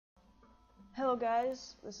Hello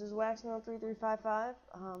guys, this is Waxman3355,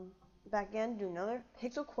 back again to do another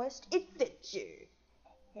Pixel Quest adventure.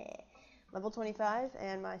 Level 25,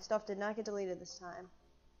 and my stuff did not get deleted this time.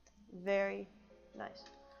 Very nice.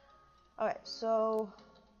 Alright, so,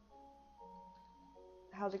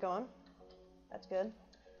 how's it going? That's good.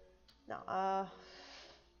 No, I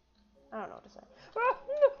don't know what to say.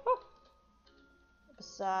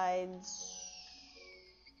 Besides,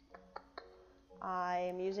 I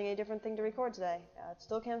am using a different thing to record today. It's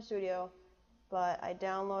still Cam Studio, but I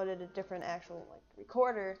downloaded a different actual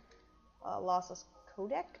recorder, lossless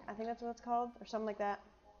codec, I think that's what it's called, or something like that.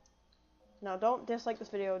 Now, don't dislike this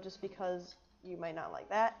video just because you might not like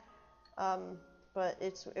that, but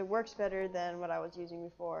it works better than what I was using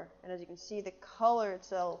before, and as you can see, the color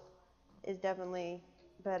itself is definitely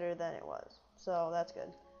better than it was, so that's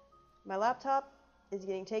good. My laptop is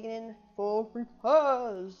getting taken in for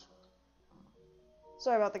repairs.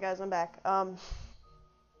 Sorry about that, guys, I'm back. But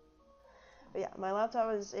yeah, my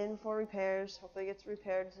laptop is in for repairs. Hopefully it gets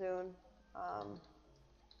repaired soon.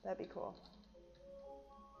 That'd be cool.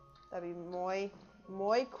 That'd be muy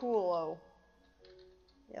coolo.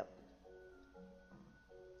 Yep.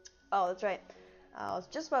 Oh, that's right. I was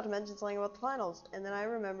just about to mention something about the finals, and then I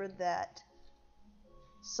remembered that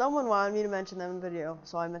someone wanted me to mention them in the video,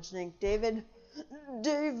 so I'm mentioning David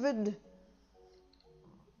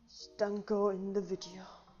Stanko in the video.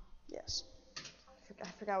 Yes. I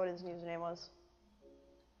forgot what his username was.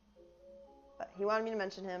 But he wanted me to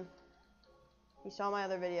mention him. He saw my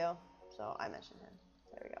other video, so I mentioned him.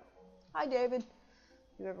 There we go. Hi, David.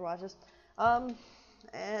 If you ever watch this.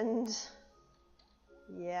 And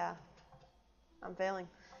yeah. I'm failing.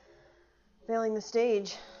 Failing the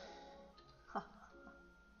stage. Oh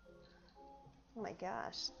my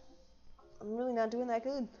gosh. I'm really not doing that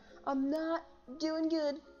good. I'm not doing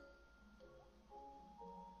good.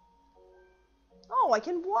 Oh, I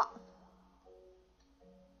can walk.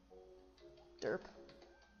 Derp.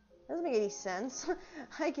 Doesn't make any sense.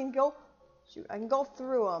 I can go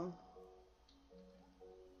through them.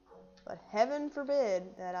 But heaven forbid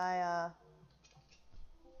that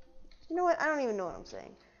you know what? I don't even know what I'm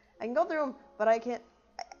saying. I can go through them, but I can't.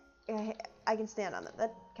 I can stand on them.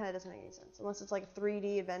 That kind of doesn't make any sense. Unless it's like a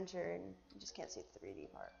 3D adventure and you just can't see the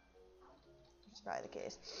 3D part. Which is probably the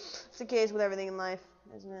case. It's the case with everything in life,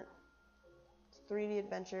 isn't it? 3D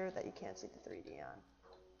adventure that you can't see the 3D on.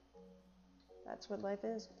 That's what life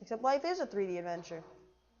is. Except life is a 3D adventure.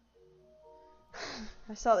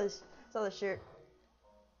 I saw this shirt.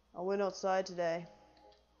 I went outside today.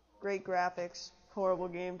 Great graphics, horrible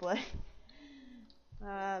gameplay.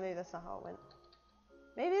 Maybe that's not how it went.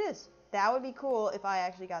 Maybe it is. That would be cool if I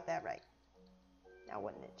actually got that right. Now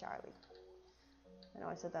wouldn't it, Charlie? I know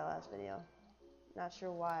I said that last video. Not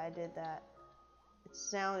sure why I did that. It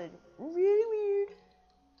sounded really weird,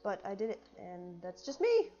 but I did it, and that's just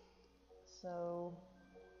me. So,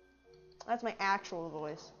 that's my actual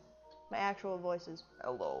voice. My actual voice is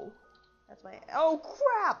hello. That's my, oh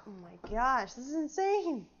crap! Oh my gosh, this is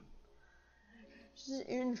insane. This is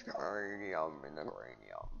insane in the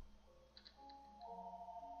cranium.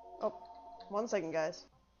 Oh, 1 second, guys.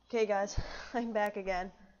 Okay, guys, I'm back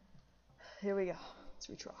again. Here we go. Let's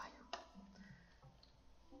retry.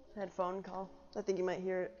 I had a phone call. I think you might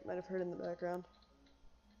hear it, might have heard it in the background.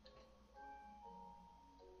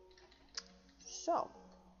 So,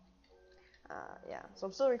 yeah, so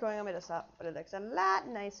I'm still recording on my desktop, but it looks a lot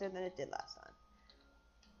nicer than it did last time.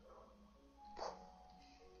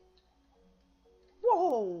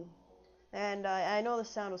 Whoa! And I know the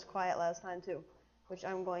sound was quiet last time too, which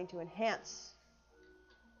I'm going to enhance.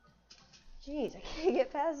 Jeez, I can't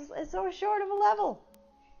get past this. It's so short of a level.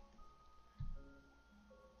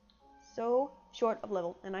 So short of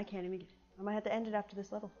level, and I can't even get it. I might have to end it after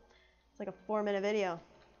this level. It's like a 4-minute video.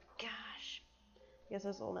 Gosh. I guess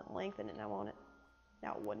this will lengthen it now, won't it?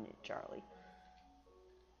 Now wouldn't it, Charlie?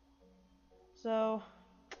 So,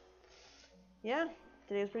 yeah,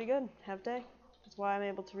 today was pretty good. Half day. That's why I'm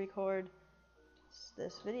able to record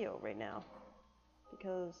this video right now.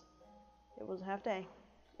 Because it was a half day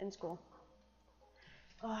in school.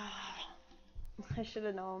 I should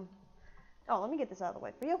have known. Oh, let me get this out of the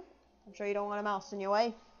way for you. I'm sure you don't want a mouse in your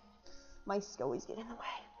way. Mice always get in the way.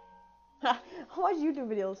 I watch YouTube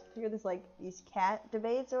videos. You hear this, these cat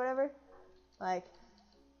debates or whatever. Like,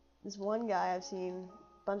 this one guy I've seen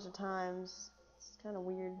a bunch of times. It's kind of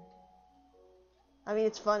weird. I mean,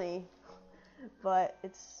 it's funny, but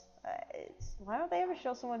it's why don't they ever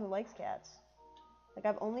show someone who likes cats? Like,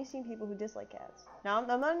 I've only seen people who dislike cats. Now, I'm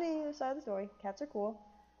not on the other side of the story. Cats are cool,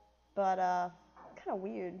 but kind of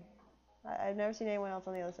weird. I've never seen anyone else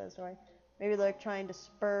on the other side of the story. Maybe they're trying to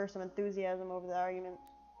spur some enthusiasm over the argument.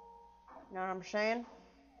 You know what I'm saying?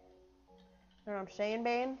 You know what I'm saying,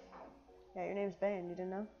 Bane? Yeah, your name's Bane, you didn't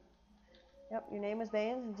know? Yep, your name was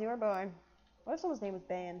Bane since you were born. What if someone's name was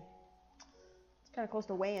Bane? It's kind of close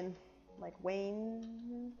to Wayne. Like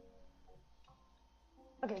Wayne...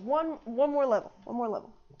 Okay, one more level. One more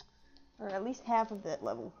level. Or at least half of that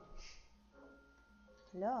level.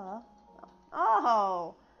 Hello?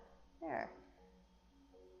 Oh! There.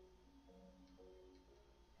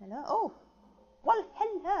 Hello? Oh! Well,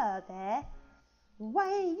 hello there. Why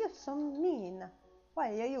are you so mean?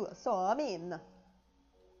 Why are you so mean?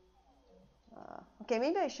 Okay,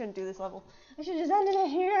 maybe I shouldn't do this level. I should just end it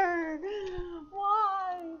here.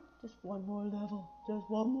 Why? Just one more level. Just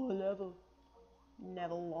one more level.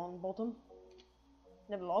 Neville Longbottom.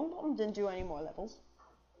 Neville Longbottom didn't do any more levels.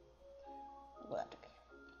 Well, that's okay.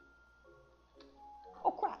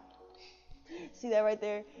 Oh crap! See that right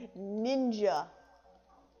there? Ninja.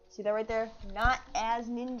 See that right there? Not as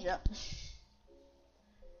ninja.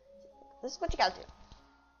 This is what you gotta do.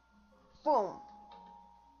 Boom.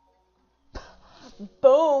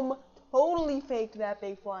 Boom! Totally faked that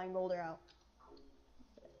big flying boulder out.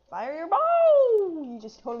 Fire your bow! You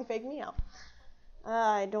just totally faked me out.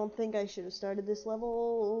 I don't think I should have started this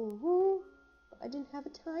level. I didn't have a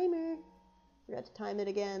timer. Forgot to time it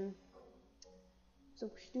again.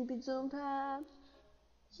 So stupid sometimes.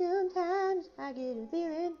 Sometimes I get a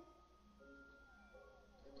feeling.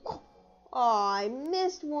 Oh, I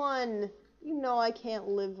missed one. You know I can't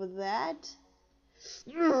live with that.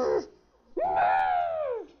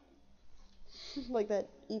 Like that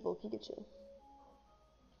evil Pikachu.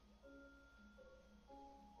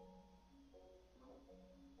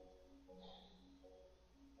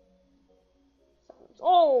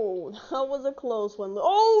 Oh, that was a close one.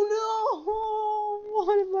 Oh no!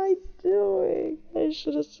 What am I doing? I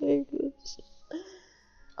should have saved this.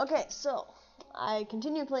 Okay, so I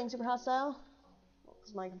continued playing Super Hostile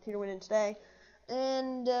because my computer went in today,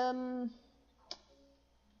 and a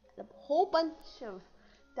whole bunch of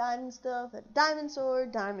diamond stuff, a diamond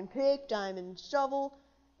sword, diamond pick, diamond shovel,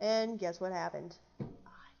 and guess what happened? I got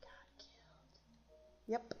killed.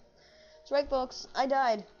 Yep. That's right, folks. I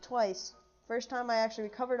died twice. First time I actually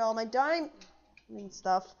recovered all my diamond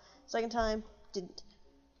stuff. Second time, didn't.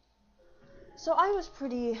 So I was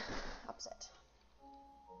pretty upset.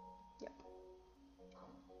 Yep.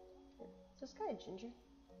 Is this guy a ginger?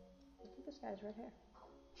 I think this guy's red hair.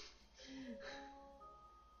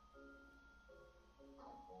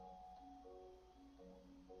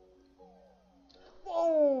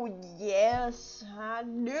 Oh, yes, I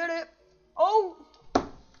did it. Oh!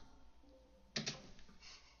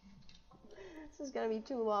 This is gonna be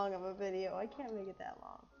too long of a video. I can't make it that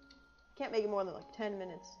long. Can't make it more than like 10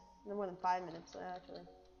 minutes. No more than 5 minutes, actually.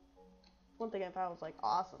 One thing I found was like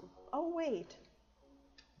awesome. Oh, wait.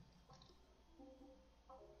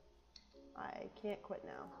 I can't quit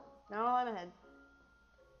now. Now I'm ahead.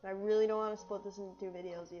 I really don't want to split this into 2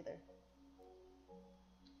 videos either.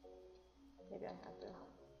 Maybe I have to.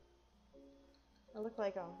 I look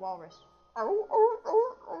like a walrus. Go,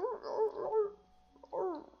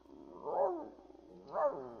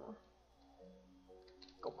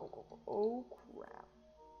 go, go, go. Oh, crap.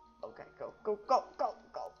 Okay, go, go, go, go,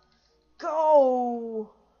 go.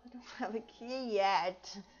 Go! I don't have a key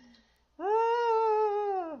yet.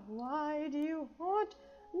 Why do you want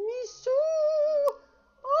me so?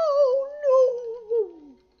 Oh, no!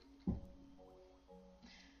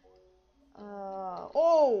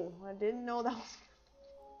 Oh, I didn't know that was...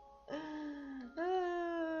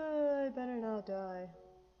 I better not die.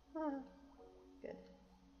 Good.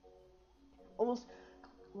 Almost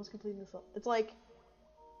completing this up. It's like...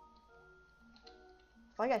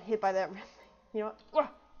 If I got hit by that... You know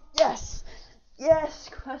what? Yes! Yes!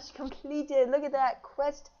 Quest completed! Look at that!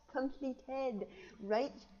 Quest completed!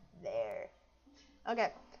 Right there.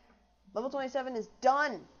 Okay. Level 27 is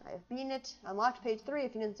done. I have beaten it. Unlocked page 3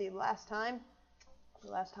 if you didn't see it last time.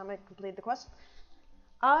 The last time I completed the quest.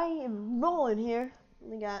 I am rolling here.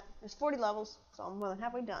 There's 40 levels, so I'm more than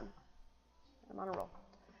halfway done. I'm on a roll.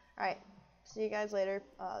 Alright. See you guys later.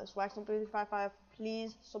 This is Waxman3355.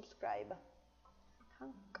 Please subscribe.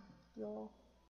 Thank you.